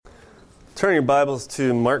Turn your Bibles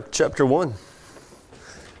to Mark chapter 1.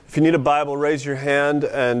 If you need a Bible, raise your hand,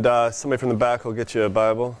 and somebody from the back will get you a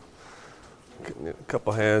Bible. A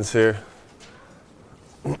couple hands here.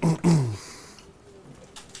 I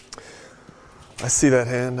see that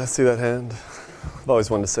hand. I've always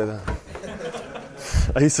wanted to say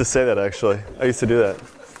that. I used to say that, actually. I used to do that.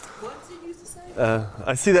 What did you used to say?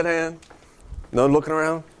 I see that hand. No one looking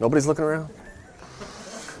around. Nobody's looking around.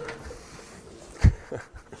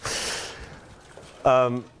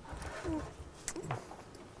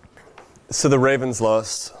 So the Ravens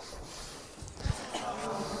lost.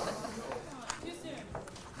 Too soon.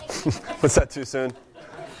 What's that, too soon?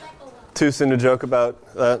 Too soon to joke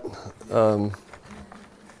about that?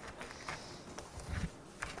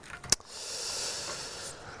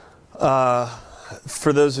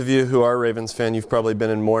 For those of you who are Ravens fan, you've probably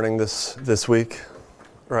been in mourning this week,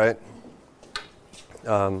 right?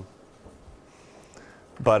 But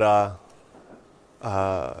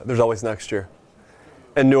there's always next year.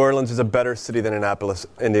 And New Orleans is a better city than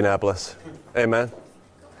Indianapolis. Amen?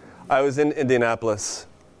 I was in Indianapolis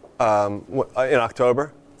in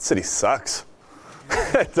October. The city sucks.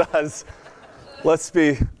 It does. Let's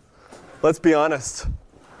be honest.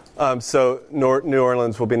 So New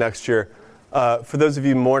Orleans will be next year. For those of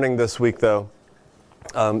you mourning this week, though,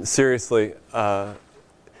 seriously, I'm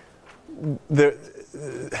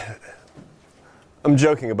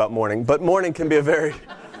joking about mourning, but mourning can be a very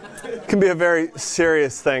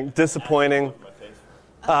serious thing, disappointing.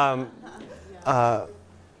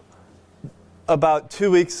 About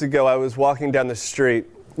 2 weeks ago, I was walking down the street,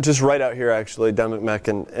 just right out here, actually, down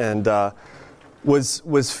McMecken, and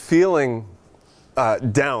was feeling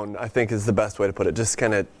down, I think is the best way to put it, just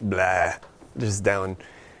kind of blah, just down.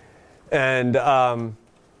 And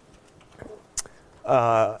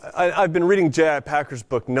I've been reading J.I. Packer's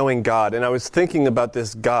book, Knowing God, and I was thinking about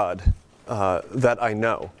this God that I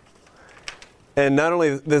know. And not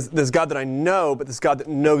only this God that I know, but this God that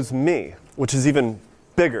knows me, which is even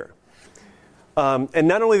bigger. And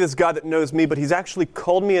not only this God that knows me, but he's actually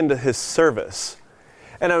called me into his service.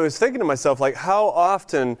 And I was thinking to myself, like, how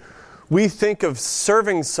often we think of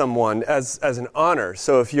serving someone as an honor.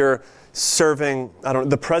 So if you're serving,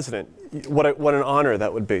 the president, what an honor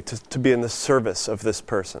that would be to be in the service of this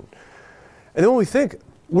person. And then when we think,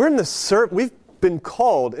 we've been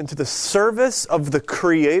called into the service of the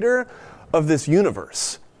creator of this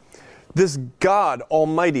universe. This God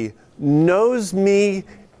Almighty knows me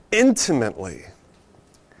intimately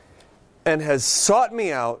and has sought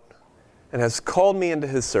me out and has called me into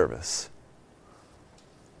his service.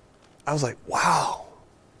 I was like, wow.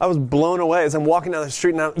 I was blown away as I'm walking down the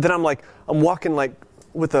street, and then I'm walking like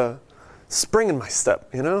with a spring in my step,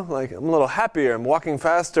 like I'm a little happier. I'm walking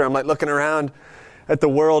faster. I'm like looking around at the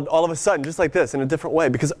world all of a sudden, just like this, in a different way,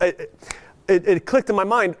 because it clicked in my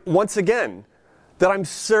mind once again that I'm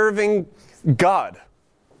serving God.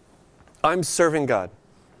 I'm serving God.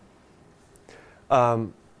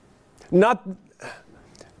 Not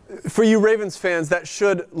for you Ravens fans, that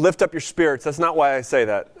should lift up your spirits. That's not why I say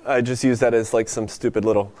that. I just use that as like some stupid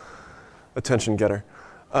little attention getter.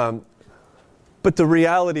 But the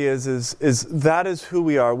reality is that is who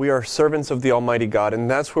we are. We are servants of the Almighty God, and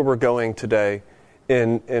that's where we're going today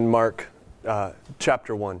in Mark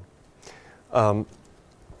chapter 1.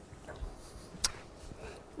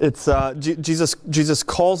 It's Jesus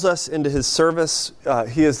calls us into his have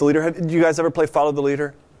he is the leader. Did you guys ever play Follow the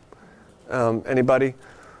Leader? Anybody?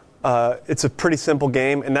 It's a pretty simple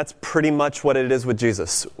game, and that's pretty much what it is with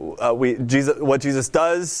Jesus. What Jesus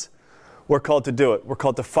does, we're called to do it. We're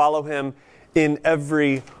called to follow him in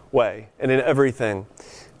every way and in everything.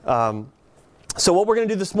 So what we're going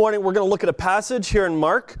to do this morning, we're going to look at a passage here in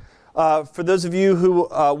Mark. For those of you who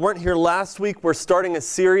weren't here last week, we're starting a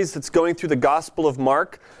series that's going through the Gospel of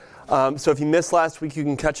Mark. So if you missed last week, you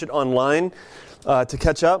can catch it online to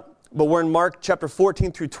catch up. But we're in Mark chapter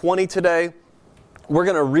 14 through 20 today. We're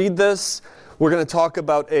going to read this. We're going to talk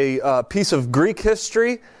about a piece of Greek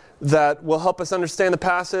history that will help us understand the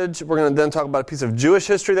passage. We're going to then talk about a piece of Jewish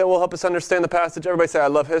history that will help us understand the passage. Everybody say, I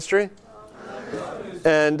love history.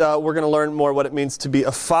 And we're going to learn more what it means to be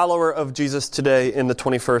a follower of Jesus today in the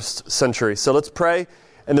 21st century. So let's pray,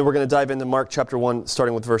 and then we're going to dive into Mark chapter 1,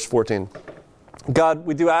 starting with verse 14. God,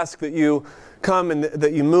 we do ask that you come and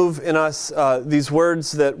that you move in us. These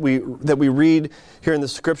words that we read here in the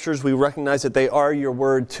Scriptures, we recognize that they are your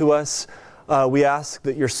word to us. We ask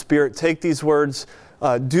that your Spirit take these words,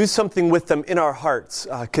 do something with them in our hearts,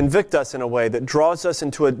 convict us in a way that draws us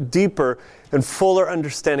into a deeper and fuller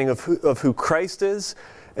understanding of who Christ is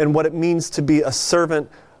and what it means to be a servant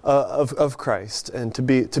of Christ and to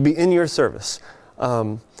be in your service.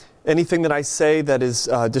 anything that I say that is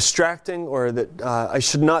distracting or that I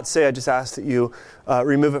should not say, I just ask that you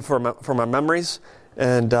remove it from our memories.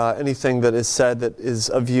 And anything that is said that is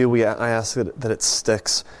of you, I ask that it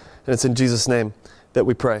sticks. And it's in Jesus' name that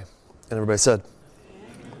we pray. And everybody said,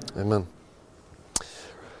 Amen.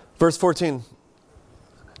 Verse 14.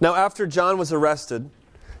 Now after John was arrested,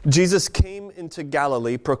 Jesus came into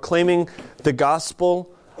Galilee proclaiming the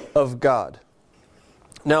gospel of God.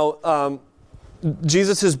 Now,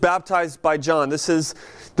 Jesus is baptized by John. This is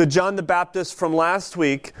the John the Baptist from last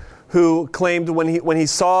week who claimed when he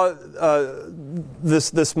saw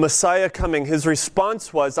this Messiah coming, his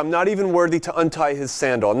response was, I'm not even worthy to untie his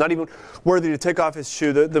sandal. I'm not even worthy to take off his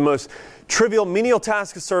shoe. The most trivial, menial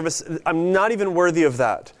task of service, I'm not even worthy of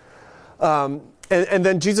that. And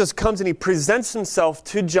then Jesus comes and he presents himself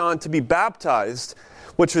to John to be baptized,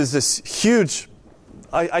 which was this huge,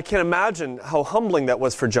 I can't imagine how humbling that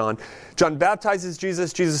was for John. John baptizes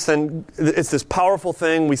Jesus. Jesus then, it's this powerful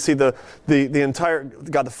thing. We see the entire,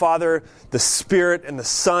 God the Father, the Spirit, and the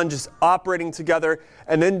Son just operating together.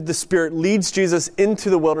 And then the Spirit leads Jesus into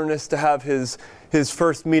the wilderness to have his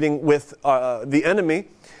first meeting with the enemy.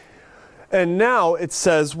 And now it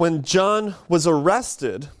says, when John was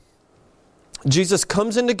arrested, Jesus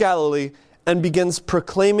comes into Galilee and begins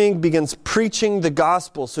preaching the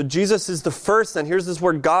gospel. So Jesus is the first, and here's this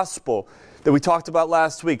word gospel that we talked about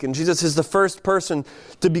last week. And Jesus is the first person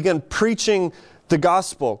to begin preaching the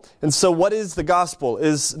gospel. And so what is the gospel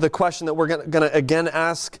is the question that we're going to again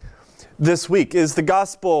ask this week. Is the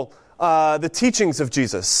gospel the teachings of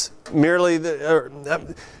Jesus? Merely,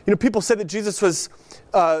 people say that Jesus was,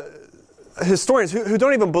 historians who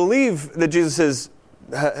don't even believe that Jesus is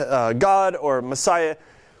God or Messiah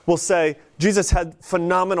will say Jesus had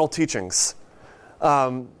phenomenal teachings.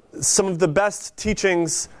 Some of the best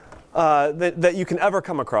teachings that you can ever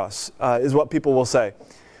come across is what people will say.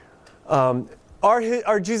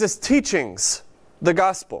 Are Jesus' teachings the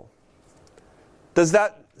gospel? Does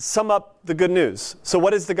that sum up the good news? So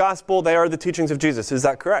what is the gospel? They are the teachings of Jesus. Is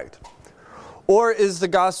that correct? Or is the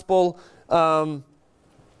gospel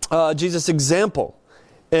Jesus' example?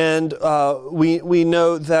 And we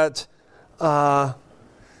know that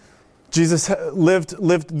Jesus lived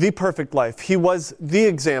the perfect life. He was the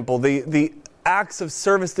example. The acts of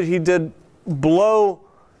service that he did blow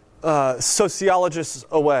sociologists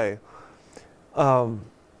away. But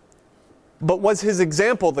was his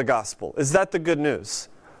example the gospel? Is that the good news?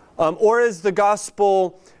 Or is the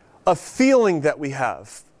gospel a feeling that we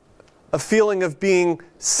have? A feeling of being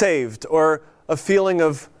saved, or a feeling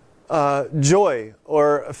of joy,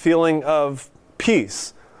 or a feeling of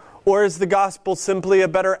peace? Or is the gospel simply a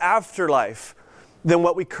better afterlife than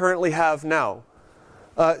what we currently have now?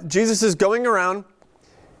 Jesus is going around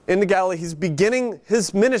in the Galilee. He's beginning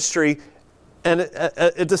his ministry, and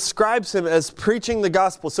it describes him as preaching the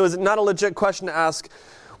gospel. So is it not a legit question to ask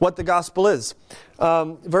what the gospel is?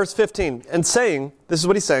 Verse 15, and saying, this is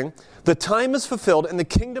what he's saying, the time is fulfilled and the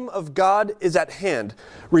kingdom of God is at hand.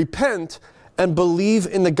 Repent and believe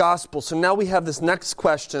in the gospel. So now we have this next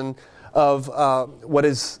question of what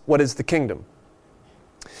is the kingdom.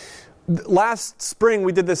 Last spring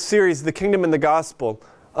we did this series, The Kingdom and the Gospel,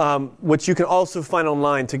 which you can also find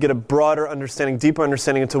online to get a broader understanding, deeper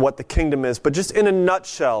understanding into what the kingdom is. But just in a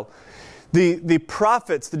nutshell, the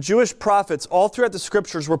prophets, the Jewish prophets, all throughout the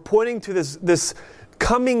scriptures were pointing to this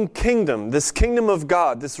coming kingdom, this kingdom of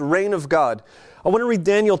God, this reign of God. I want to read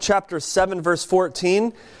Daniel chapter 7, verse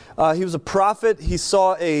 14. He was a prophet. He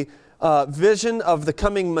saw a vision of the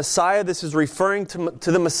coming Messiah. This is referring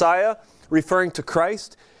to the Messiah, referring to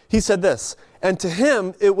Christ. He said this, and to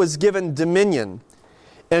him it was given dominion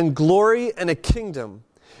and glory and a kingdom,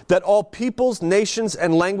 that all peoples, nations,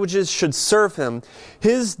 and languages should serve him.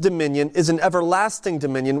 His dominion is an everlasting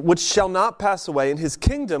dominion which shall not pass away, and his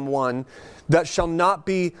kingdom one that shall not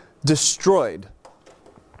be destroyed.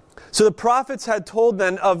 So the prophets had told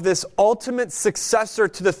then of this ultimate successor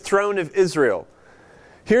to the throne of Israel.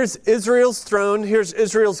 Here's Israel's throne, here's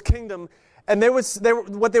Israel's kingdom, and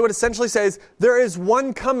what they would essentially say is, there is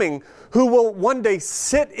one coming who will one day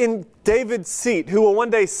sit in David's seat, who will one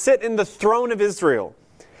day sit in the throne of Israel.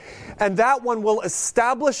 And that one will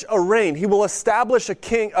establish a reign. He will establish a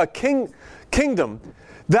kingdom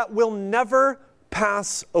that will never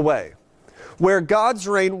pass away, where God's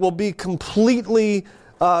reign will be completely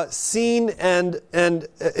seen and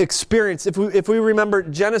experienced. If we remember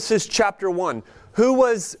Genesis chapter 1, who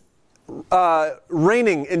was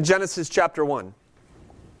reigning in Genesis chapter 1?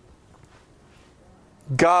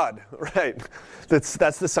 God, right. That's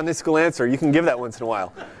the Sunday school answer. You can give that once in a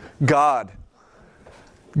while. God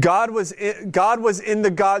was in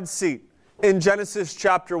the God seat. in Genesis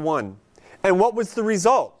chapter 1. And what was the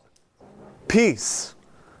result? Peace,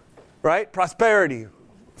 right? Prosperity,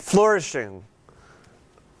 flourishing,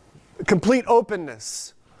 complete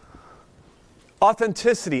openness,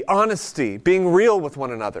 authenticity, honesty, being real with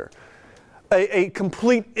one another, a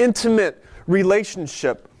complete intimate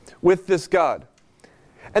relationship with this God.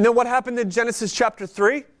 And then what happened in Genesis chapter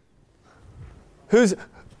 3?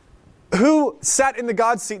 Who sat in the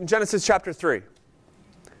God seat in Genesis chapter 3?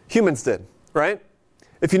 Humans did, right?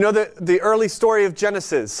 If you know the early story of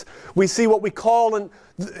Genesis, we see what we call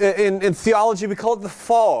in theology, we call it the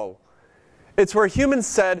fall. It's where humans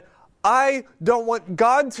said, I don't want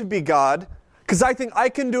God to be God because I think I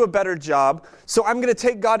can do a better job, so I'm going to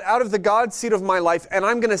take God out of the God seat of my life and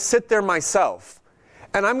I'm going to sit there myself.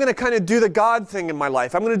 And I'm going to kind of do the God thing in my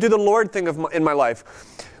life. I'm going to do the Lord thing in my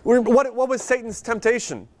life. What was Satan's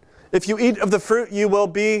temptation? If you eat of the fruit, you will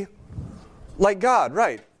be like God,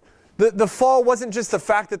 right? The fall wasn't just the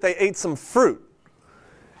fact that they ate some fruit.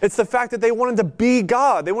 It's the fact that they wanted to be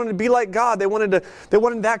God. They wanted to be like God. They wanted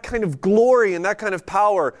that kind of glory and that kind of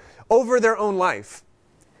power over their own life.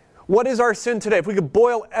 What is our sin today? If we could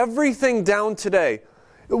boil everything down today,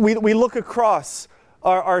 we look across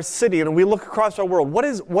our city and we look across our world. What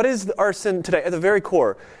is our sin today? At the very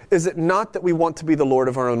core, is it not that we want to be the Lord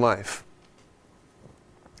of our own life?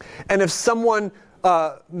 And if someone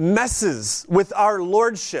messes with our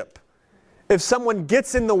lordship, if someone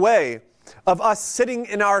gets in the way of us sitting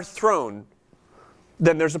in our throne,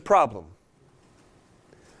 then there's a problem.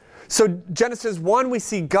 So Genesis 1, we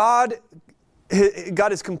see God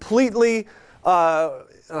is completely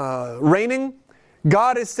reigning.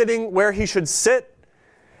 God is sitting where he should sit.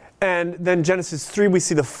 And then Genesis 3, we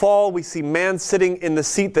see the fall. We see man sitting in the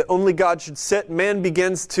seat that only God should sit. Man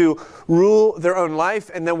begins to rule their own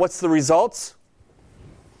life. And then what's the results?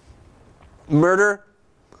 Murder,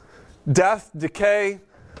 death, decay,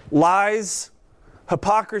 lies,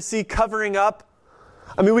 hypocrisy, covering up.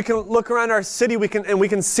 I mean, we can look around our city, we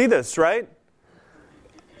can see this, right?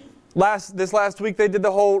 This last week they did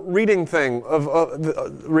the whole reading thing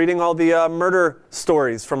of reading all the murder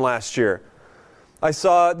stories from last year. I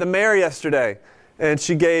saw the mayor yesterday, and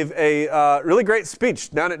she gave a really great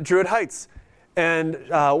speech down at Druid Heights. And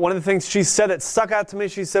one of the things she said that stuck out to me,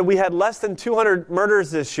 she said, we had less than 200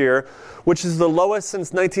 murders this year, which is the lowest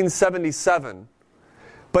since 1977.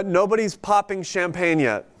 But nobody's popping champagne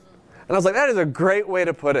yet. And I was like, that is a great way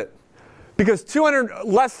to put it. Because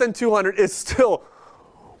less than 200 is still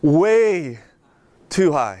way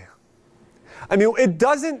too high. I mean,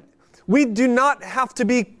 we do not have to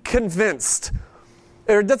be convinced.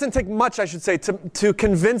 It doesn't take much, I should say, to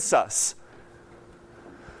convince us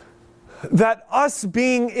that us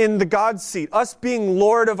being in the God seat, us being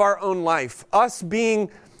Lord of our own life, us being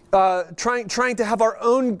trying to have our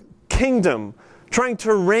own kingdom, trying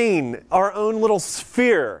to reign our own little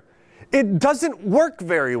sphere, it doesn't work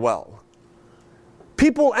very well.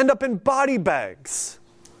 People end up in body bags.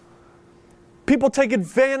 People take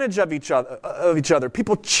advantage of each other.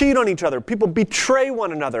 People cheat on each other. People betray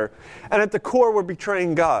one another. And at the core, we're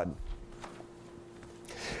betraying God.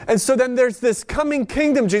 And so then there's this coming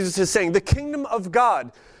kingdom, Jesus is saying, the kingdom of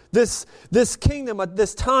God. This kingdom at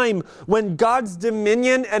this time when God's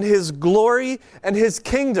dominion and his glory and his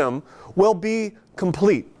kingdom will be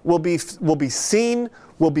complete, will be seen,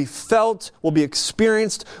 will be felt, will be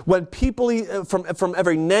experienced when people from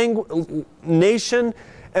every nation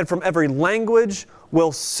and from every language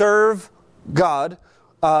will serve God.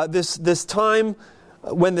 This time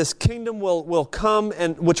when this kingdom will come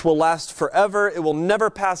and which will last forever, it will never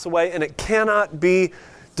pass away and it cannot be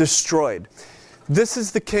destroyed. This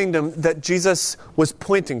is the kingdom that Jesus was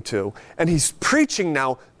pointing to, and he's preaching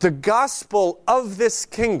now the gospel of this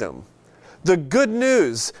kingdom. The good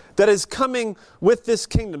news that is coming with this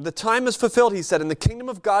kingdom. The time is fulfilled, he said, and the kingdom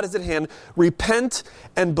of God is at hand. Repent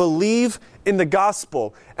and believe in the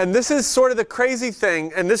gospel. And this is sort of the crazy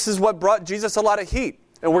thing, and this is what brought Jesus a lot of heat.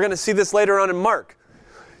 And we're going to see this later on in Mark.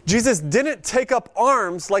 Jesus didn't take up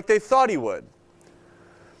arms like they thought he would.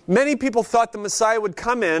 Many people thought the Messiah would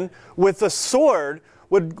come in with a sword,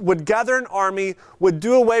 would gather an army, would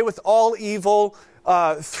do away with all evil,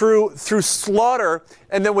 through slaughter,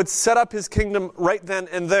 and then would set up his kingdom right then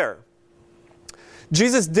and there.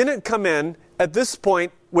 Jesus didn't come in at this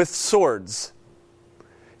point with swords.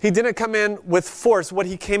 He didn't come in with force. What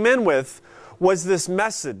he came in with was this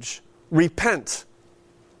message: repent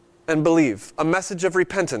and believe. A message of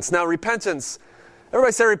repentance. Now, repentance,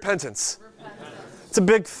 everybody say repentance. It's a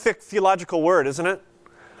big, thick theological word, isn't it?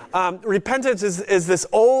 Repentance is this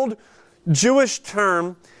old Jewish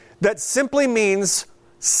term that simply means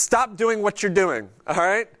stop doing what you're doing, all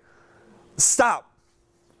right? stop.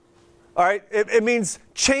 All right? It means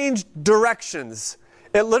change directions.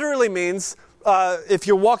 It literally means, if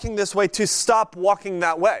you're walking this way, to stop walking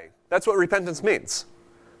that way. That's what repentance means.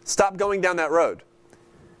 Stop going down that road.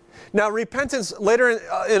 Now, repentance, later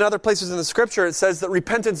in other places in the Scripture, it says that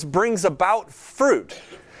repentance brings about fruit.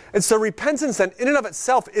 And so repentance then, in and of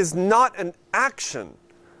itself, is not an action.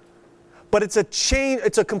 But it's a change,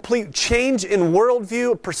 it's a complete change in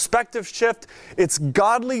worldview, a perspective shift. It's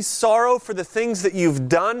godly sorrow for the things that you've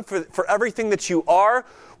done, for everything that you are,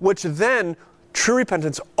 which then, true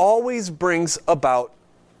repentance always brings about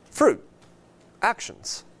fruit,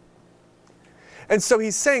 actions. And so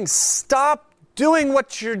he's saying, stop doing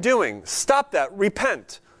what you're doing. Stop that.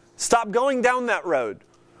 Repent. Stop going down that road.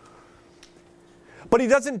 But he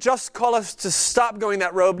doesn't just call us to stop going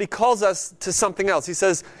that road, but he calls us to something else. He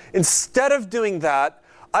says, instead of doing that,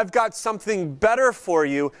 I've got something better for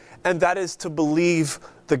you, and that is to believe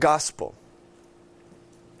the gospel.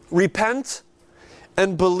 Repent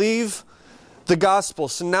and believe the gospel.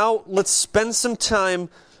 So now let's spend some time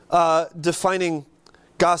defining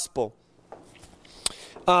gospel.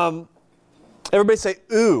 Everybody say,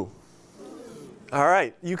 ooh. All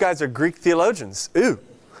right, you guys are Greek theologians. Ooh.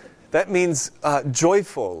 That means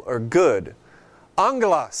joyful or good.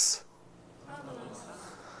 Angelos.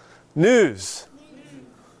 News.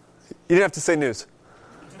 You didn't have to say news.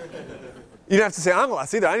 You didn't have to say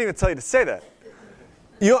angelos either. I didn't even tell you to say that.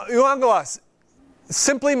 Euangelos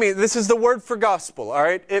simply means, this is the word for gospel, all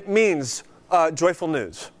right? It means joyful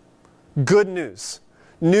news. Good news.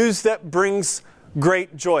 News that brings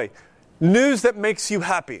great joy. News that makes you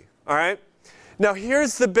happy, all right? Now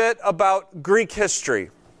here's the bit about Greek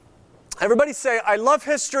history. Everybody say, I love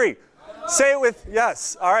history. Say it with,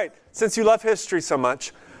 yes. All right. Since you love history so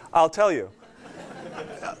much, I'll tell you.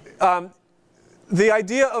 The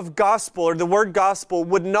idea of gospel, or the word gospel,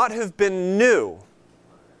 would not have been new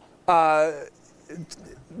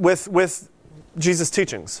with Jesus'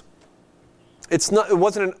 teachings. It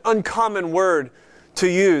wasn't an uncommon word to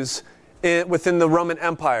use within the Roman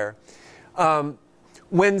Empire.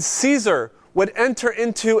 When Caesar would enter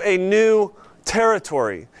into a new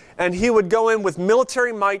territory, and he would go in with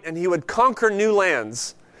military might and he would conquer new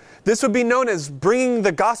lands, this would be known as bringing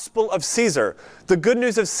the gospel of Caesar, the good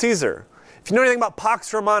news of Caesar. If you know anything about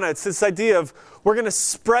Pax Romana, it's this idea of we're going to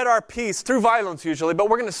spread our peace, through violence usually, but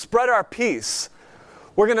we're going to spread our peace.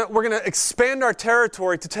 We're going to expand our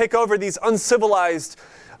territory to take over these uncivilized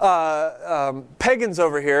pagans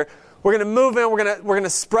over here. We're going to move in, we're going to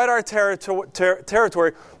spread our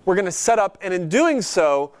territory, we're going to set up, and in doing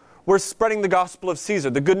so, we're spreading the gospel of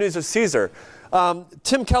Caesar, the good news of Caesar.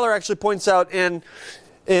 Tim Keller actually points out in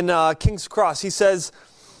King's Cross, he says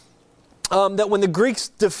that when the Greeks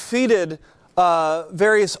defeated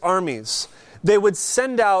various armies, they would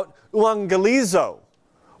send out euangelizo,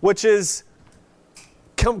 which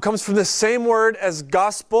comes from the same word as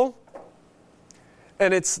gospel,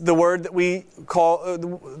 and it's the word that we call,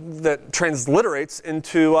 that transliterates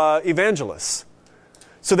into evangelists.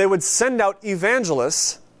 So they would send out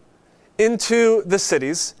evangelists into the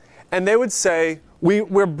cities, and they would say,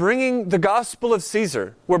 we're bringing the gospel of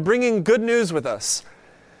Caesar. We're bringing good news with us.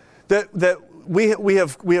 That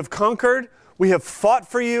we have conquered, we have fought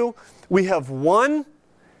for you, we have won,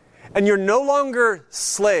 and you're no longer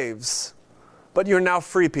slaves, but you're now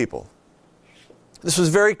free people. This was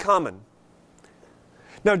very common.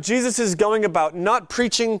 Now Jesus is going about not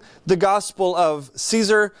preaching the gospel of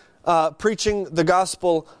Caesar, preaching the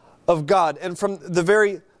gospel of God. And from the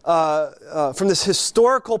very from this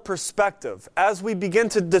historical perspective, as we begin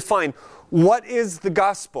to define what is the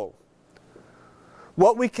gospel,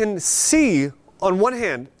 what we can see on one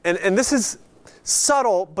hand, and this is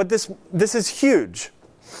subtle, but this is huge.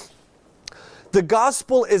 The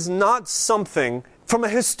gospel is not something, from a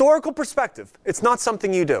historical perspective, it's not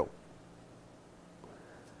something you do.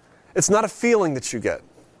 It's not a feeling that you get.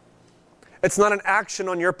 It's not an action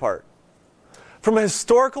on your part. From a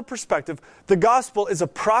historical perspective, the gospel is a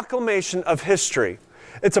proclamation of history.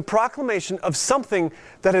 It's a proclamation of something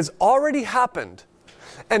that has already happened.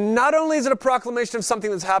 And not only is it a proclamation of something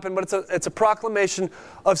that's happened, but it's a proclamation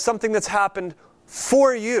of something that's happened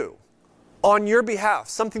for you, on your behalf,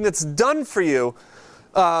 something that's done for you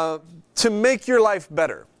to make your life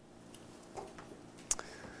better.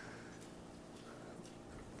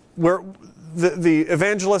 Where the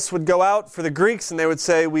evangelists would go out for the Greeks and they would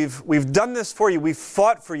say, we've done this for you, we've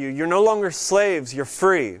fought for you, you're no longer slaves, you're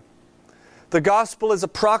free. The gospel is a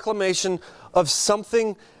proclamation of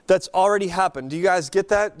something that's already happened. Do you guys get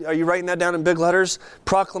that? Are you writing that down in big letters?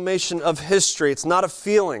 Proclamation of history. It's not a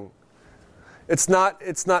feeling. It's not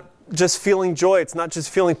just feeling joy. It's not just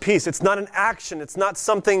feeling peace. It's not an action. It's not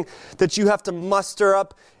something that you have to muster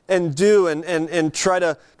up and do and try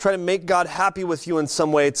to make God happy with you in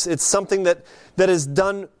some way. It's something that is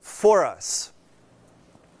done for us.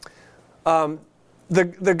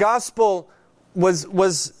 The gospel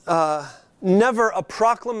was never a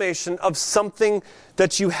proclamation of something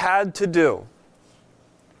that you had to do.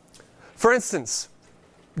 For instance,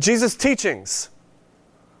 Jesus' teachings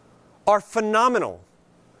are phenomenal.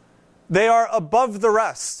 They are above the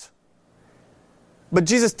rest. But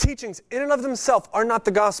Jesus' teachings in and of themselves are not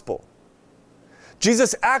the gospel.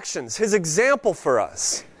 Jesus' actions, his example for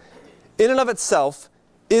us, in and of itself,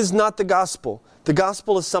 is not the gospel. The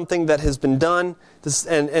gospel is something that has been done,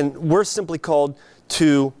 and we're simply called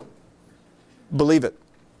to believe it.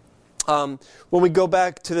 When we go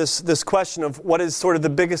back to this question of what is sort of the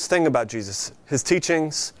biggest thing about Jesus, his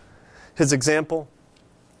teachings, his example.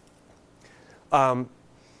 For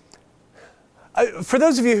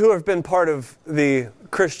those of you who have been part of the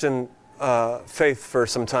Christian faith for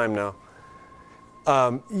some time now,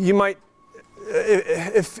 you might,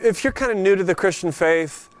 if you're kind of new to the Christian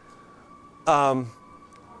faith,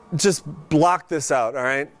 just block this out, all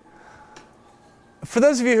right? For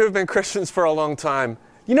those of you who have been Christians for a long time,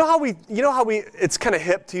 you know how we it's kind of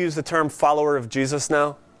hip to use the term follower of Jesus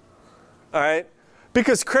now? All right?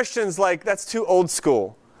 Because Christians, that's too old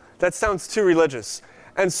school. That sounds too religious.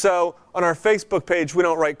 And so on our Facebook page, we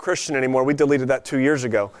don't write Christian anymore. We deleted that 2 years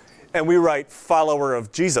ago. And we write follower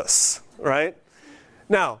of Jesus, right?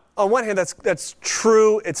 Now, on one hand, that's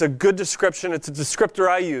true. It's a good description. It's a descriptor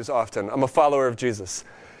I use often. I'm a follower of Jesus.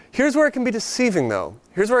 Here's where it can be deceiving, though.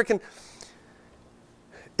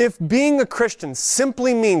 If being a Christian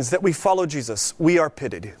simply means that we follow Jesus, we are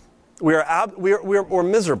pitied. We're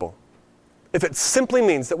miserable. If it simply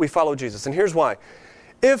means that we follow Jesus. And here's why.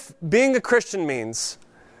 If being a Christian means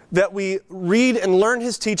that we read and learn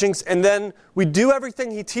his teachings and then we do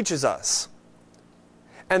everything he teaches us,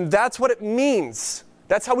 and that's what it means,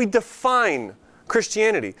 that's how we define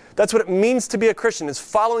Christianity, that's what it means to be a Christian, is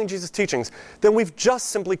following Jesus' teachings, then we've just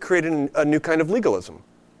simply created a new kind of legalism.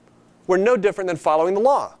 We're no different than following the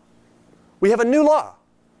law. We have a new law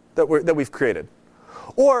that we've created.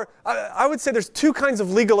 Or I would say there's two kinds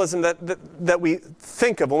of legalism that we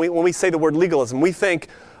think of when we say the word legalism. We think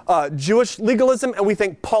Jewish legalism and we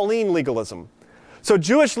think Pauline legalism. So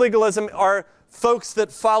Jewish legalism are folks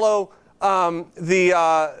that follow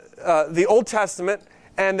the Old Testament,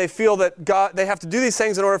 and they feel that they have to do these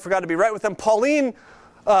things in order for God to be right with them. Pauline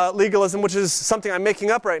legalism, which is something I'm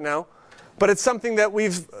making up right now, but it's something that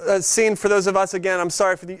we've seen for those of us. Again, I'm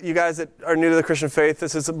sorry for you guys that are new to the Christian faith.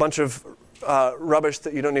 This is a bunch of rubbish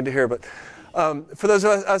that you don't need to hear. But for those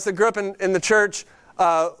of us that grew up in the church,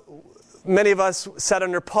 many of us sat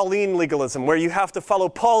under Pauline legalism, where you have to follow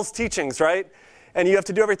Paul's teachings, right? And you have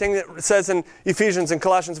to do everything that it says in Ephesians and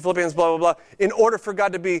Colossians and Philippians, blah, blah, blah, in order for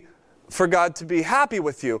God to be happy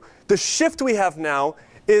with you. The shift we have now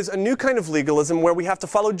is a new kind of legalism where we have to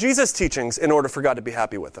follow Jesus' teachings in order for God to be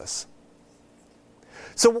happy with us.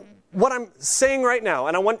 So what I'm saying right now,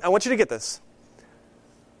 and I want you to get this.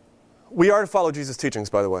 We are to follow Jesus' teachings,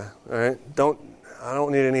 by the way. All right? I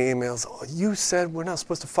don't need any emails. Oh, you said we're not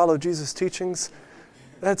supposed to follow Jesus' teachings?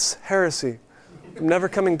 That's heresy. I'm never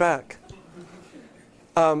coming back.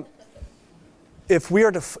 If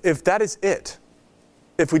that is it,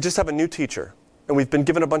 if we just have a new teacher and we've been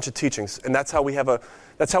given a bunch of teachings and that's how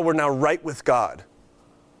we're now right with God,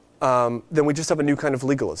 then we just have a new kind of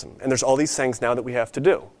legalism. And there's all these things now that we have to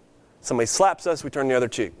do. Somebody slaps us, we turn the other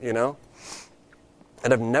cheek, you know?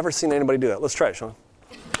 And I've never seen anybody do that. Let's try it, Sean.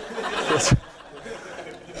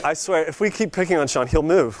 I swear, if we keep picking on Sean, he'll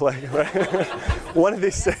move. Right? One of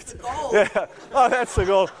these days. Yeah. Oh, that's the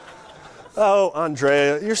goal. Oh,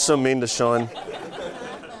 Andrea, you're so mean to Sean.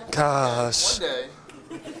 Gosh.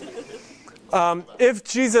 If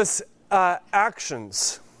Jesus'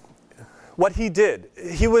 actions, what he did,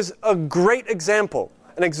 he was a great example,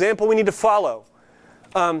 an example we need to follow.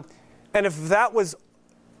 And if that was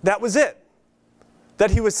it, that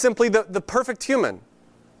he was simply the perfect human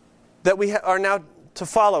that we are now to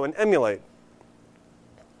follow and emulate,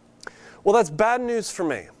 well, that's bad news for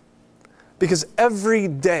me, because every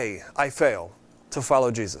day I fail to follow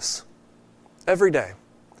Jesus. Every day.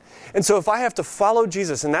 And so if I have to follow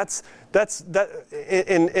Jesus, and that's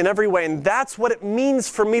in every way, and that's what it means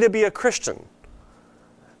for me to be a Christian,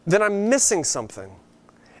 then I'm missing something.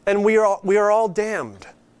 And we are all damned.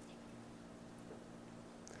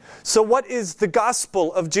 So what is the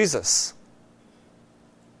gospel of Jesus?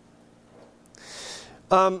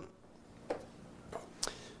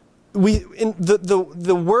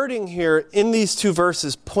 the wording here in these two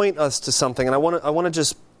verses point us to something, and I want to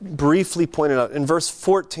just briefly point it out. In verse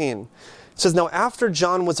 14, it says, "Now after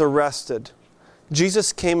John was arrested,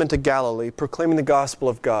 Jesus came into Galilee, proclaiming the gospel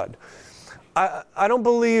of God." I don't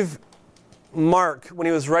believe Mark, when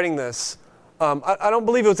he was writing this, I don't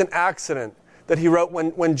believe it was an accident that he wrote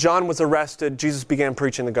when John was arrested, Jesus began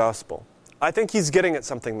preaching the gospel. I think he's getting at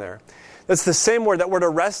something there. That's the same word. That word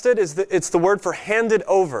arrested, it's the word for handed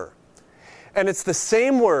over. And it's the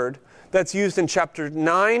same word that's used in chapter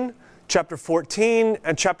 9, chapter 14,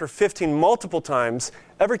 and chapter 15 multiple times,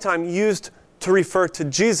 every time used to refer to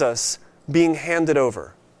Jesus being handed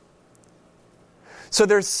over. So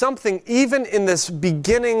there's something, even in this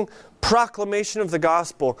beginning proclamation of the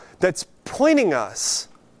gospel, that's pointing us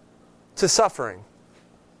to suffering.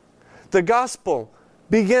 The gospel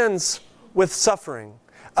begins with suffering.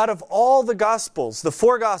 Out of all the gospels, the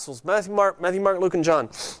four gospels, Matthew, Mark, Luke, and John,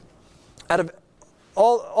 out of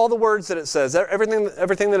all the words that it says, everything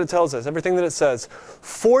that it tells us, everything that it says,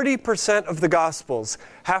 40% of the gospels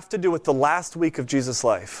have to do with the last week of Jesus'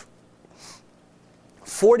 life.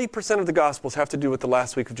 40% of the Gospels have to do with the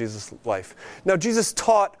last week of Jesus' life. Now, Jesus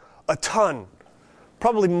taught a ton,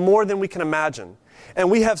 probably more than we can imagine.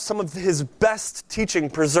 And we have some of his best teaching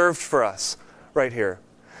preserved for us right here.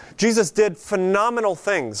 Jesus did phenomenal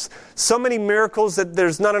things. So many miracles that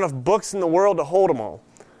there's not enough books in the world to hold them all.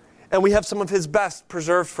 And we have some of his best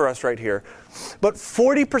preserved for us right here. But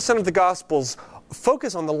 40% of the Gospels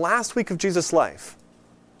focus on the last week of Jesus' life.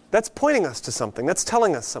 That's pointing us to something. That's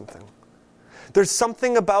telling us something. There's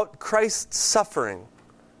something about Christ's suffering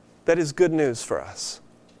that is good news for us.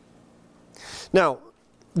 Now,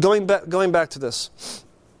 going back to this,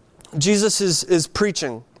 Jesus is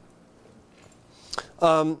preaching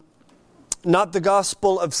not the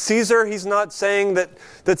gospel of Caesar. He's not saying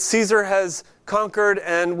that Caesar has conquered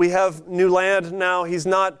and we have new land now. He's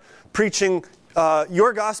not preaching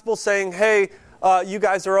your gospel saying, hey, you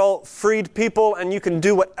guys are all freed people and you can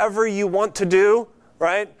do whatever you want to do,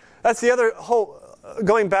 right? That's the other whole,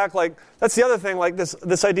 going back, like, that's the other thing, like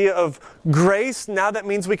this idea of grace. Now that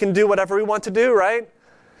means we can do whatever we want to do, right?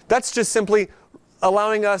 That's just simply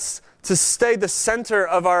allowing us to stay the center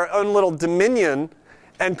of our own little dominion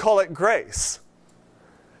and call it grace.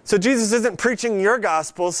 So Jesus isn't preaching your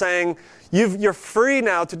gospel saying you're free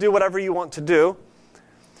now to do whatever you want to do.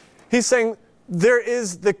 He's saying there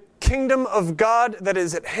is the kingdom of God that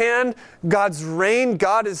is at hand, God's reign.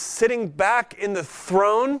 God is sitting back in the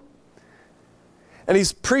throne. And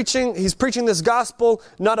he's preaching this gospel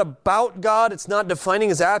not about God. It's not defining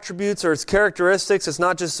his attributes or his characteristics. It's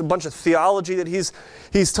not just a bunch of theology that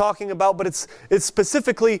he's talking about, but it's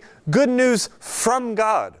specifically good news from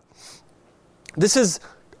God. This is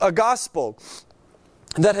a gospel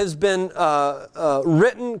that has been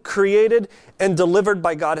written, created, and delivered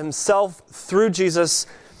by God himself through Jesus,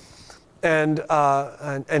 and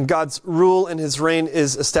God's rule and his reign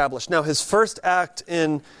is established. Now, his first act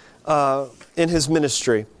in his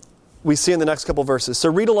ministry, we see in the next couple verses. So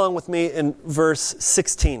read along with me in verse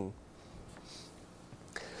 16.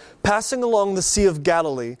 Passing along the Sea of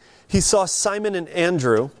Galilee, he saw Simon and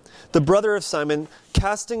Andrew, the brother of Simon,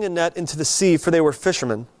 casting a net into the sea, for they were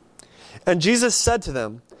fishermen. And Jesus said to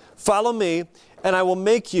them, "Follow me, and I will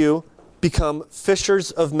make you become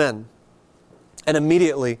fishers of men." And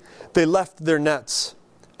immediately they left their nets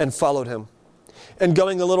and followed him. And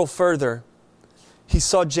going a little further, he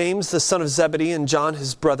saw James the son of Zebedee and John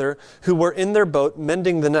his brother, who were in their boat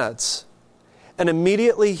mending the nets. And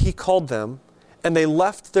immediately he called them, and they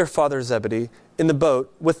left their father Zebedee in the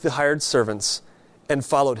boat with the hired servants and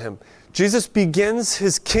followed him. Jesus begins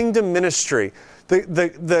his kingdom ministry.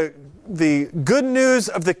 The good news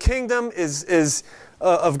of the kingdom is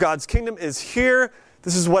of God's kingdom is here.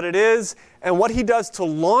 This is what it is. And what he does to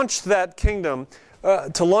launch that kingdom,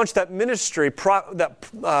 to launch that ministry,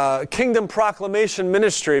 that kingdom proclamation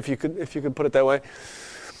ministry, if you could put it that way,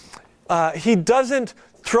 he doesn't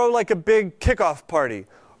throw like a big kickoff party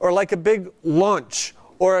or like a big lunch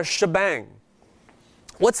or a shebang.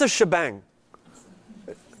 What's a shebang?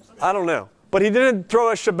 I don't know. But he didn't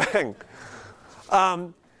throw a shebang.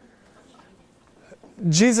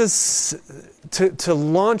 Jesus, to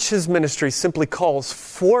launch his ministry, simply calls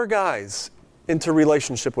 4 guys into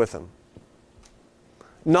relationship with him.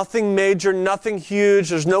 Nothing major, nothing huge,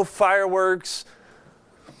 there's no fireworks.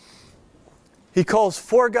 He calls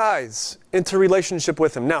 4 guys into relationship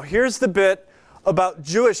with him. Now, here's the bit about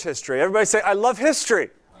Jewish history. Everybody say, I love history.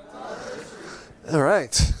 I love history. All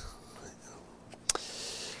right.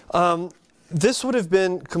 This would have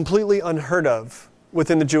been completely unheard of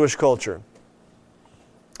within the Jewish culture.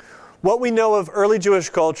 what we know of early Jewish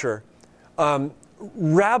culture,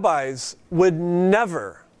 rabbis would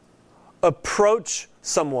never approach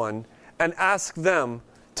someone and ask them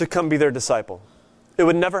to come be their disciple. It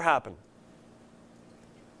would never happen.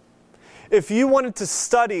 If you wanted to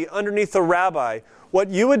study underneath a rabbi, what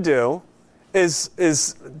you would do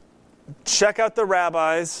is check out the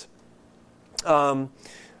rabbis, find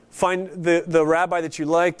the rabbi that you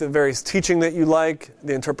like, the various teaching that you like,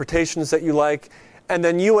 the interpretations that you like, and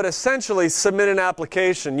then you would essentially submit an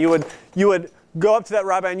application. You would go up to that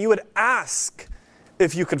rabbi and you would ask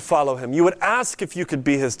if you could follow him. You would ask if you could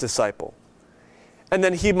be his disciple. And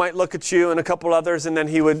then he might look at you and a couple others, and then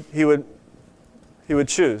he would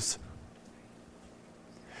choose.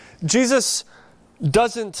 Jesus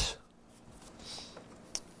doesn't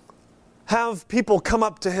have people come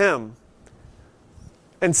up to him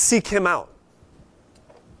and seek him out.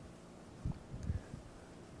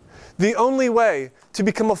 The only way to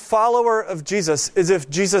become a follower of Jesus is if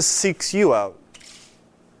Jesus seeks you out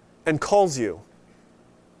and calls you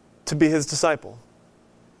to be his disciple.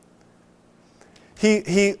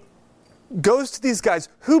 He goes to these guys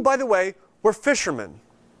who, by the way, were fishermen.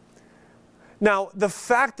 Now, the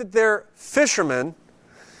fact that they're fishermen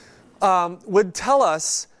would tell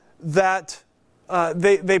us that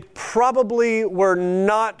they probably were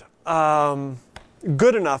not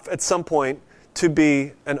good enough at some point to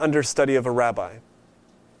be an understudy of a rabbi.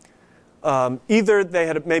 Either they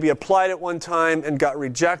had maybe applied at one time and got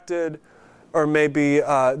rejected, or maybe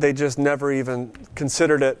they just never even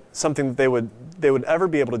considered it something that they would ever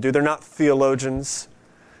be able to do. They're not theologians.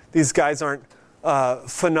 These guys aren't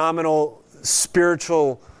phenomenal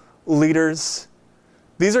spiritual leaders.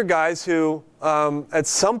 These are guys who, at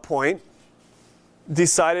some point,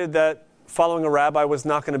 decided that following a rabbi was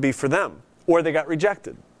not going to be for them, or they got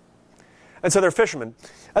rejected. And so they're fishermen.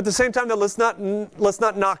 At the same time, though, let's not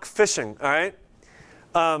knock fishing, all right?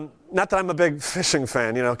 Not that I'm a big fishing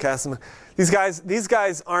fan, Cass. These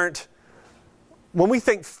guys aren't, when we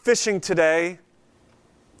think fishing today,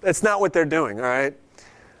 that's not what they're doing, all right?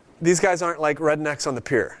 These guys aren't like rednecks on the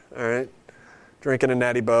pier, all right? Drinking a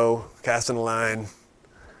natty bow, casting a line.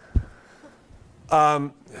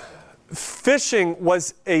 Fishing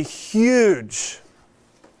was a huge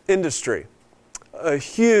industry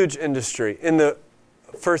in the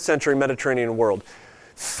first century Mediterranean world.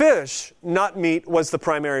 Fish, not meat, was the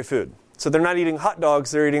primary food. So they're not eating hot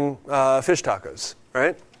dogs, they're eating fish tacos,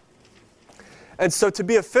 right? And so to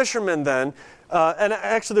be a fisherman then, and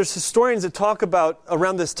actually there's historians that talk about,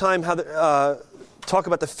 around this time, talk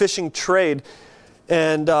about the fishing trade,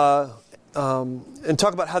 and talk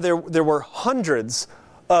about how there were hundreds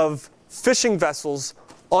of fishing vessels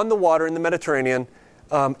on the water in the Mediterranean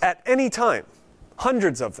at any time.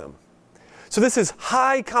 Hundreds of them. So this is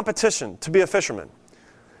high competition to be a fisherman.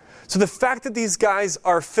 So the fact that these guys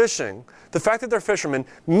are fishing, the fact that they're fishermen,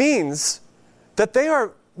 means that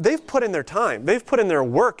they've put in their time. They've put in their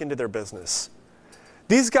work into their business.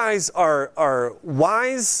 These guys are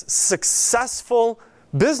wise, successful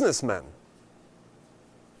businessmen.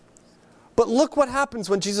 But look what happens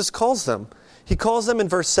when Jesus calls them. He calls them in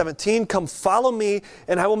verse 17, "Come follow me,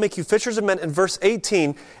 and I will make you fishers of men." In verse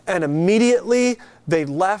 18, and immediately they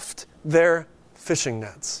left their fishing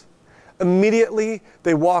nets. Immediately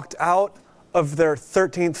they walked out of their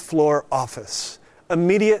 13th floor office.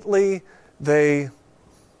 Immediately they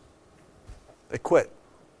quit.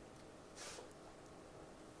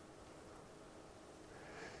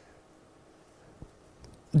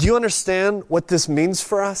 Do you understand what this means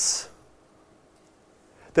for us?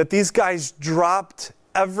 That these guys dropped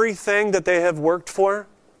everything that they have worked for.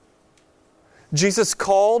 Jesus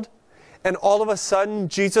called, and all of a sudden,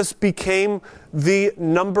 Jesus became the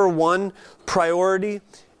number one priority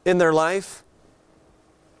in their life.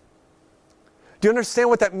 Do you understand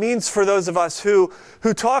what that means for those of us who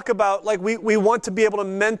talk about, like, we want to be able to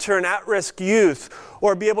mentor an at-risk youth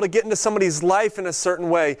or be able to get into somebody's life in a certain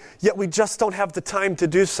way, yet we just don't have the time to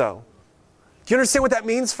do so? Do you understand what that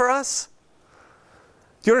means for us?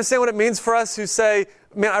 Do you understand what it means for us who say,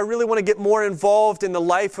 man, I really want to get more involved in the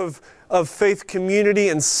life of faith community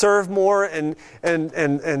and serve more and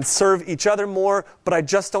serve each other more, but I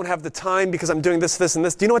just don't have the time because I'm doing this, this, and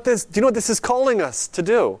this. Do you know what this is calling us to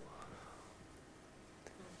do?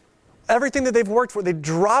 Everything that they've worked for, they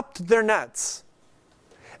dropped their nets.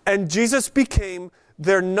 And Jesus became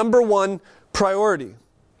their number one priority.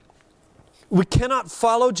 We cannot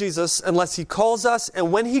follow Jesus unless he calls us,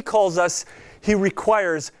 and when he calls us, he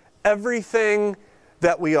requires everything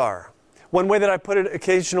that we are. One way that I put it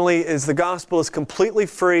occasionally is the gospel is completely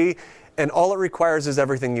free, and all it requires is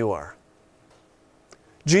everything you are.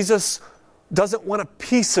 Jesus doesn't want a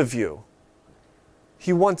piece of you.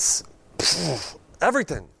 He wants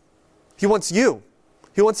everything. He wants you.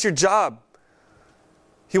 He wants your job.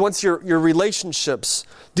 He wants your relationships.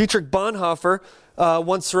 Dietrich Bonhoeffer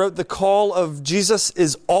once wrote, "The call of Jesus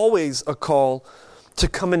is always a call to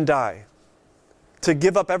come and die, to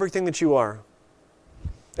give up everything that you are,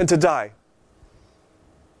 and to die."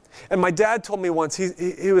 And my dad told me once,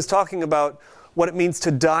 he was talking about what it means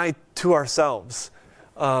to die to ourselves.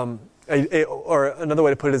 Or another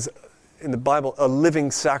way to put it is, in the Bible, a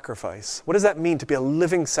living sacrifice. What does that mean, to be a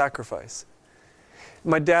living sacrifice?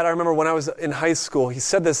 My dad, I remember when I was in high school, he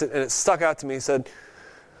said this, and it stuck out to me. He said,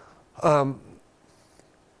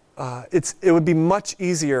 it would be much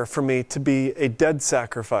easier for me to be a dead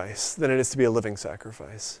sacrifice than it is to be a living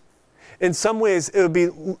sacrifice. In some ways, it would be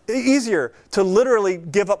easier to literally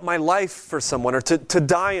give up my life for someone, or to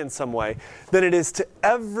die in some way, than it is to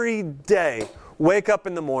every day wake up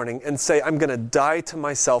in the morning and say, I'm going to die to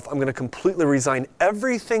myself. I'm going to completely resign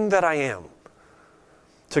everything that I am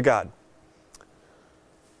to God.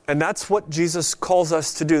 And that's what Jesus calls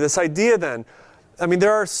us to do. This idea then, I mean,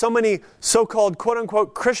 there are so many so-called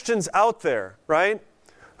quote-unquote Christians out there, right,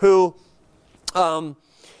 who they're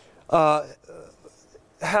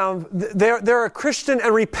a Christian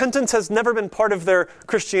and repentance has never been part of their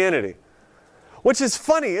Christianity. Which is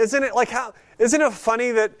funny, isn't it? Isn't it funny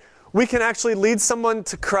that we can actually lead someone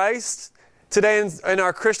to Christ today in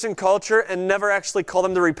our Christian culture and never actually call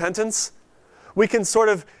them to repentance? We can sort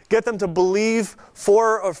of get them to believe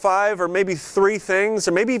 4 or 5 or maybe 3 things,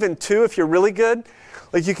 or maybe even 2 if you're really good.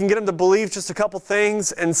 Like, you can get them to believe just a couple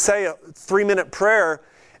things and say a 3-minute prayer,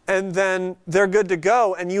 and then they're good to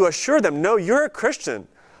go, and you assure them, no, you're a Christian.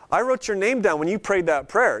 I wrote your name down when you prayed that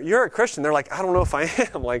prayer. You're a Christian. They're like, I don't know if I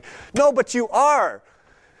am. Like, no, but you are.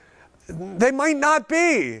 They might not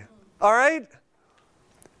be. All right?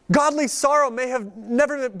 Godly sorrow may have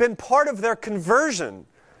never been part of their conversion.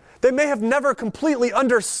 They may have never completely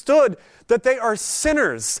understood that they are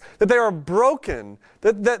sinners, that they are broken,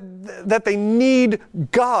 that they need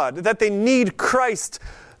God, that they need Christ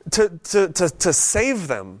to save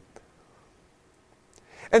them.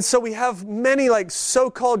 And so we have many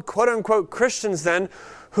so-called quote-unquote Christians then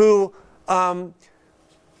who love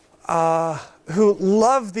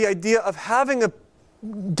the idea of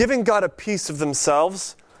giving God a piece of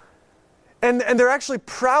themselves. And they're actually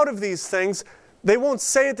proud of these things. They won't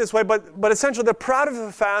say it this way, but essentially they're proud of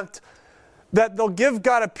the fact that they'll give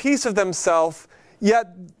God a piece of themselves,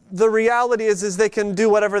 yet the reality is they can do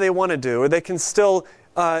whatever they want to do, or they can still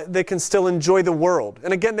enjoy the world.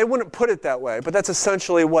 And again, they wouldn't put it that way, but that's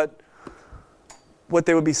essentially what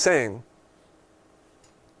they would be saying.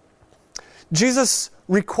 Jesus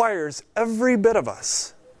requires every bit of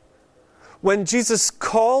us. When Jesus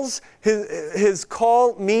calls, his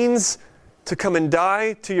call means to come and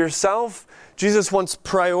die to yourself. Jesus wants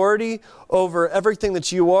priority over everything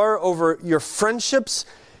that you are, over your friendships.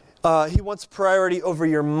 He wants priority over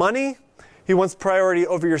your money. He wants priority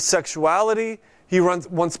over your sexuality. He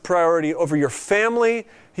wants priority over your family.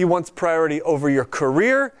 He wants priority over your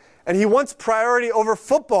career. And he wants priority over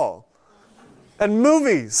football and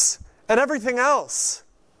movies and everything else.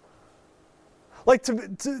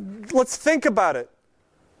 Let's think about it.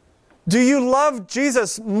 Do you love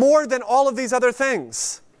Jesus more than all of these other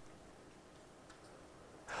things?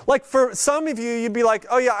 Like, for some of you, you'd be like,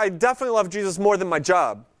 oh yeah, I definitely love Jesus more than my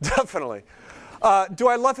job. Definitely. Do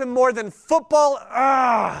I love him more than football?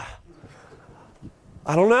 I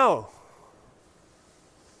don't know.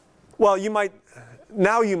 Well, you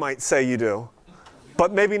might say you do,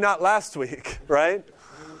 but maybe not last week, right?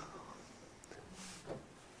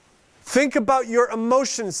 Think about your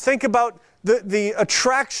emotions. Think about the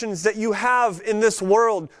attractions that you have in this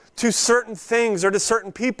world to certain things or to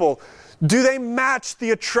certain people. Do they match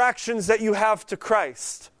the attractions that you have to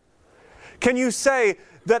Christ? Can you say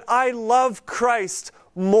that I love Christ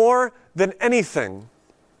more than anything?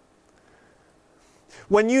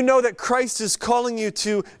 When you know that Christ is calling you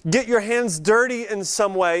to get your hands dirty in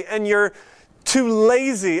some way, and you're too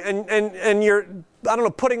lazy, and you're,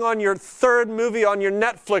 putting on your 3rd movie on your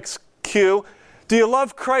Netflix queue, do you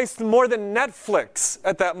love Christ more than Netflix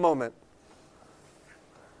at that moment?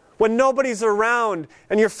 When nobody's around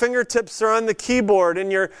and your fingertips are on the keyboard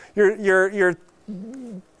and you're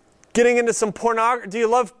getting into some pornography, do you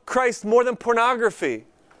love Christ more than pornography?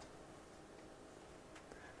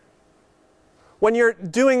 When you're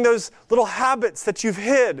doing those little habits that you've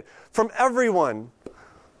hid from everyone,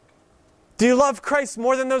 do you love Christ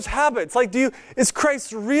more than those habits? Is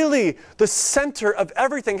Christ really the center of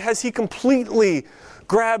everything? Has he completely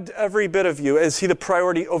grabbed every bit of you? Is he the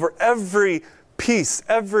priority over every piece,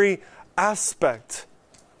 every aspect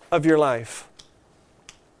of your life.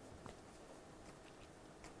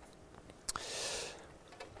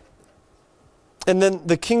 And then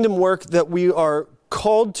the kingdom work that we are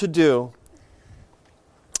called to do,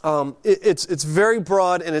 it's very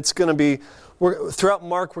broad, and it's going to be, throughout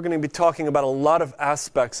Mark, we're going to be talking about a lot of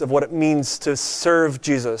aspects of what it means to serve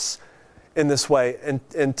Jesus in this way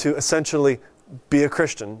and to essentially be a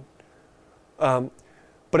Christian. But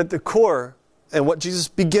at the core, and what Jesus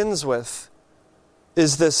begins with,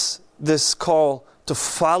 is this call to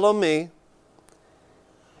follow me,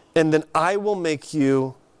 and then I will make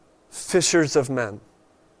you fishers of men.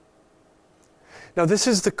 Now, this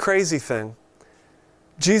is the crazy thing.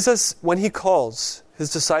 Jesus, when he calls his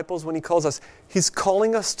disciples, when he calls us, he's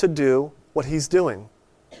calling us to do what he's doing.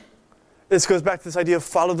 This goes back to this idea of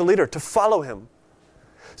follow the leader, to follow him.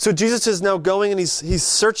 So Jesus is now going and he's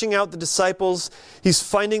searching out the disciples, he's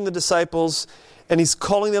finding the disciples, and he's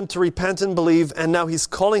calling them to repent and believe, and now he's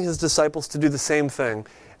calling his disciples to do the same thing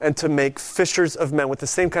and to make fishers of men with the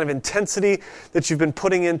same kind of intensity that you've been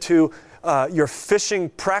putting into your fishing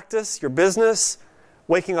practice, your business,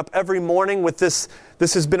 waking up every morning with this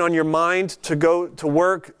has been on your mind to go to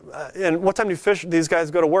work. And what time do these guys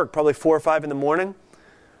go to work? Probably 4 or 5 in the morning.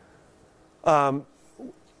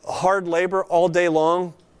 Hard labor all day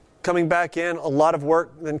long, coming back in, a lot of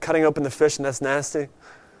work, then cutting open the fish, and that's nasty.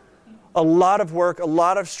 A lot of work, a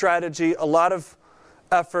lot of strategy, a lot of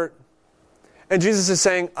effort. And Jesus is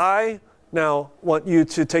saying, I now want you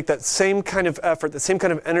to take that same kind of effort, the same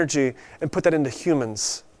kind of energy, and put that into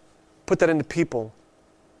humans. Put that into people.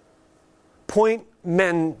 Point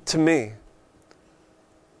men to me.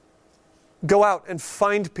 Go out and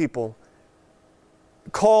find people.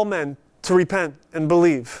 Call men to repent and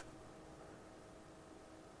believe.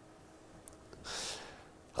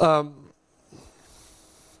 When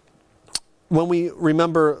we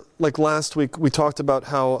remember, like last week, we talked about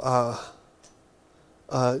how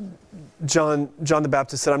John the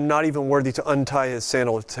Baptist said, I'm not even worthy to untie his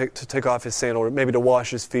sandal, to take off his sandal, or maybe to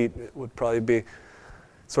wash his feet. It would probably be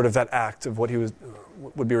sort of that act of what he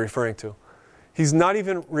would be referring to. He's not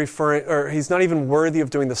even worthy of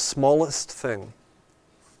doing the smallest thing.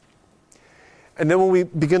 And then when we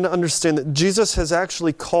begin to understand that Jesus has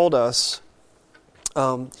actually called us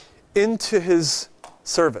into his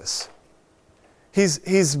service,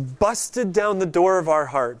 he's busted down the door of our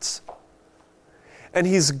hearts, and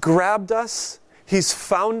he's grabbed us, he's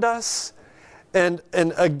found us, and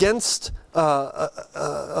against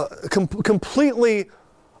completely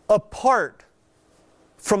apart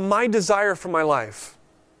from my desire for my life,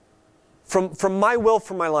 from my will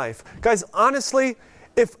for my life. Guys, honestly,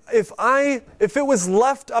 if it was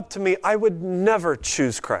left up to me, I would never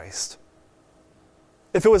choose Christ.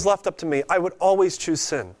 If it was left up to me, I would always choose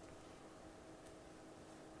sin.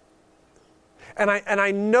 And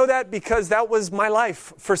I know that because that was my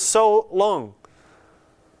life for so long.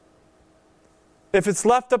 If it's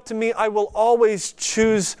left up to me, I will always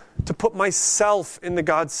choose to put myself in the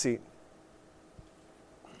God seat.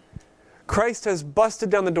 Christ has busted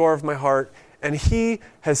down the door of my heart, and he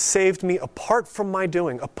has saved me apart from my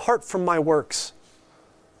doing, apart from my works.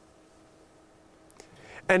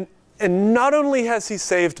 And not only has he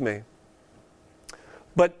saved me,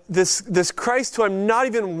 but this Christ who I'm not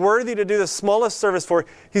even worthy to do the smallest service for,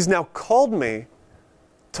 he's now called me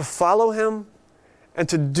to follow him and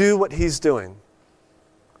to do what he's doing.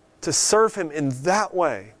 To serve him in that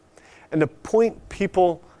way and to point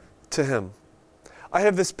people to him. I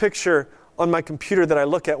have this picture on my computer that I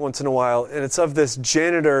look at once in a while, and it's of this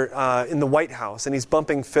janitor in the White House, and he's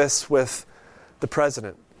bumping fists with the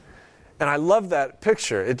president. And I love that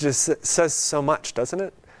picture. It just says so much, doesn't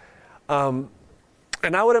it?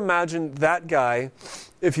 And I would imagine that guy,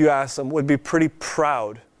 if you asked him, would be pretty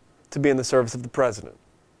proud to be in the service of the president.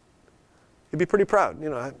 He'd be pretty proud. You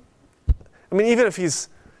know, I mean, even if he's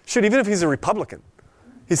a Republican,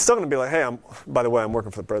 he's still going to be like, hey, by the way, I'm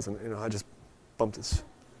working for the president. You know, I just bumped his.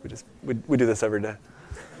 We do this every day.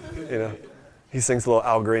 You know, he sings a little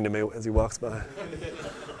Al Green to me as he walks by.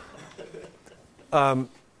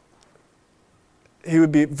 He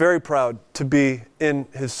would be very proud to be in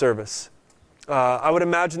his service. I would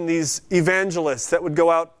imagine these evangelists that would go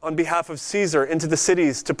out on behalf of Caesar into the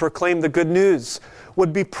cities to proclaim the good news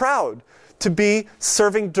would be proud to be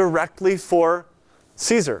serving directly for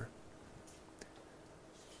Caesar.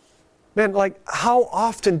 Man, like, how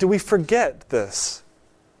often do we forget this?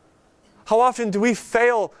 How often do we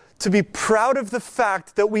fail to be proud of the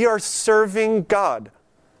fact that we are serving God?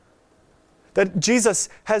 That Jesus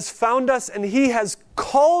has found us and he has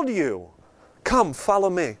called you. Come, follow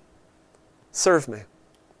me. Serve me.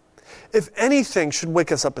 if anything should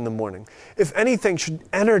wake us up in the morning, if anything should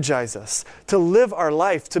energize us to live our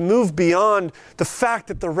life, to move beyond the fact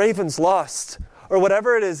that the Ravens lost, or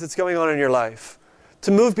whatever it is that's going on in your life,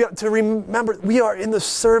 to move beyond, to remember we are in the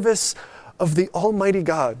service of the Almighty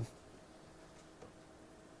God.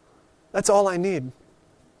 That's all I need.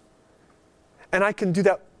 And I can do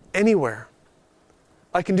that anywhere.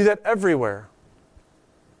 I can do that everywhere.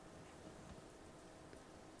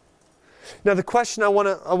 Now, the question I want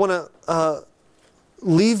to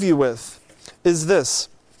leave you with is this.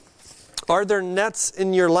 Are there nets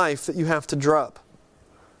in your life that you have to drop?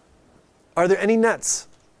 Are there any nets?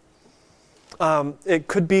 It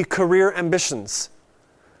could be career ambitions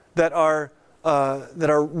that are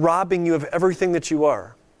robbing you of everything that you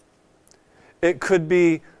are. It could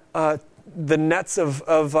be the nets of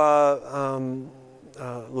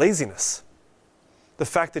laziness. The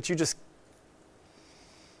fact that you just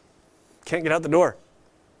can't get out the door,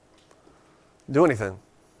 do anything.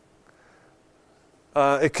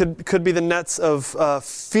 It could be the nets of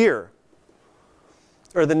fear,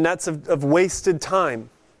 or the nets of wasted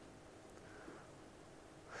time.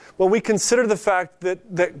 When we consider the fact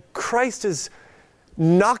that Christ is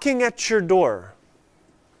knocking at your door,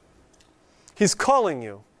 He's calling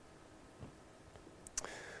you.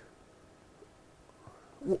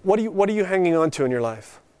 What are you hanging on to in your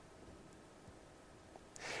life?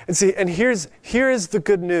 And see, and here is the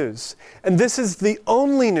good news. And this is the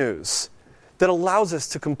only news that allows us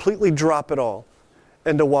to completely drop it all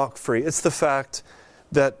and to walk free. It's the fact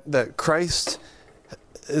that Christ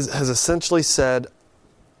has essentially said,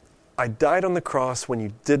 I died on the cross when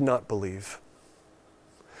you did not believe.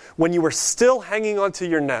 When you were still hanging onto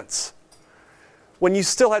your nets. When you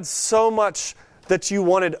still had so much that you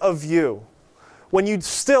wanted of you. When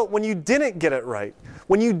you didn't get it right.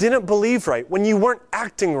 When you didn't believe right. When you weren't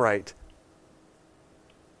acting right.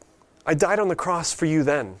 I died on the cross for you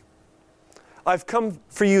then. I've come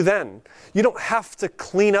for you then. You don't have to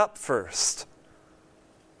clean up first.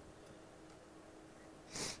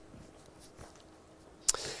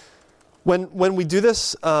 When we do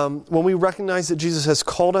this, when we recognize that Jesus has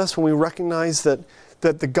called us, when we recognize that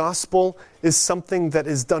the gospel is something that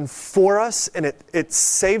is done for us and it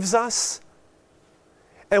saves us,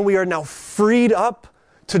 and we are now freed up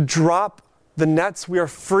to drop the nets, we are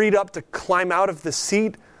freed up to climb out of the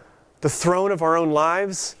seat, the throne of our own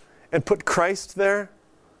lives, and put Christ there.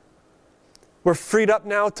 We're freed up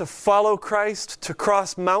now to follow Christ, to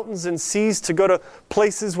cross mountains and seas, to go to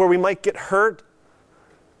places where we might get hurt,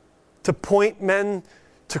 to point men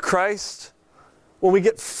to Christ. When we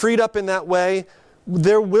get freed up in that way,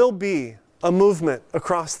 there will be a movement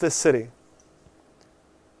across this city.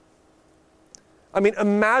 I mean,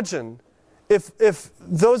 imagine if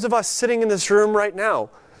those of us sitting in this room right now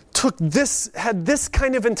had this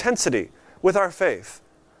kind of intensity with our faith.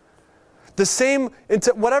 The same,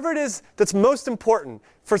 whatever it is that's most important.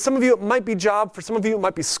 For some of you, it might be job. For some of you, it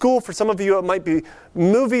might be school. For some of you, it might be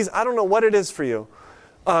movies. I don't know what it is for you.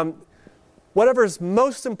 Whatever is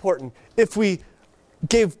most important, if we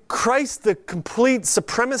gave Christ the complete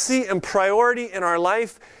supremacy and priority in our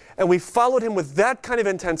life, and we followed Him with that kind of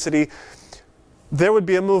intensity, there would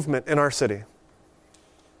be a movement in our city.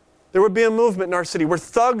 There would be a movement in our city where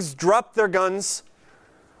thugs drop their guns,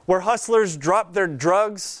 where hustlers drop their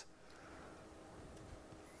drugs,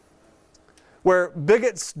 where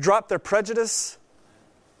bigots drop their prejudice,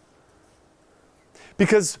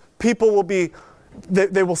 because people will be,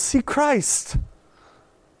 they will see Christ.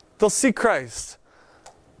 They'll see Christ.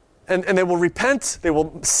 And they will repent, they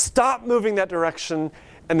will stop moving that direction,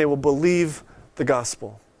 and they will believe the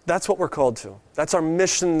gospel. That's what we're called to. That's our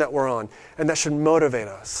mission that we're on, and that should motivate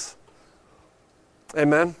us.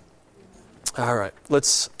 Amen? All right,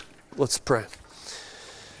 let's pray.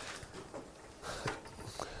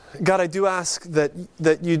 God, I do ask that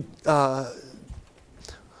you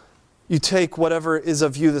take whatever is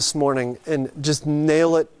of you this morning and just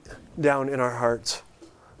nail it down in our hearts.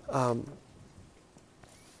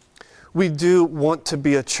 We do want to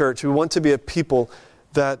be a church. We want to be a people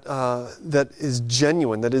that is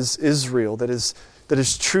genuine, that is Israel, that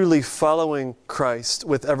is truly following Christ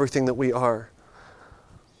with everything that we are.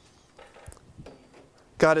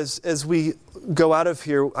 God, as we go out of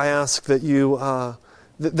here, I ask that you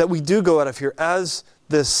that we do go out of here as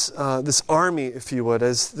this army, if you would,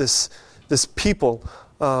 as this people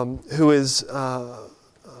who is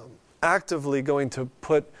actively going to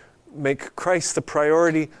make Christ the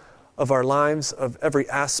priority of our lives, of every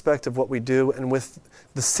aspect of what we do, and with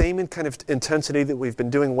the same kind of intensity that we've been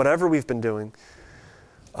doing, whatever we've been doing,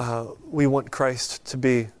 we want Christ to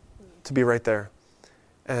be right there.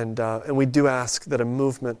 And we do ask that a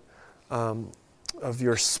movement of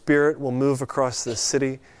your Spirit will move across this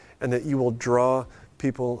city, and that you will draw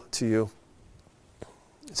people to you.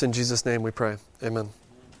 It's in Jesus' name we pray. Amen.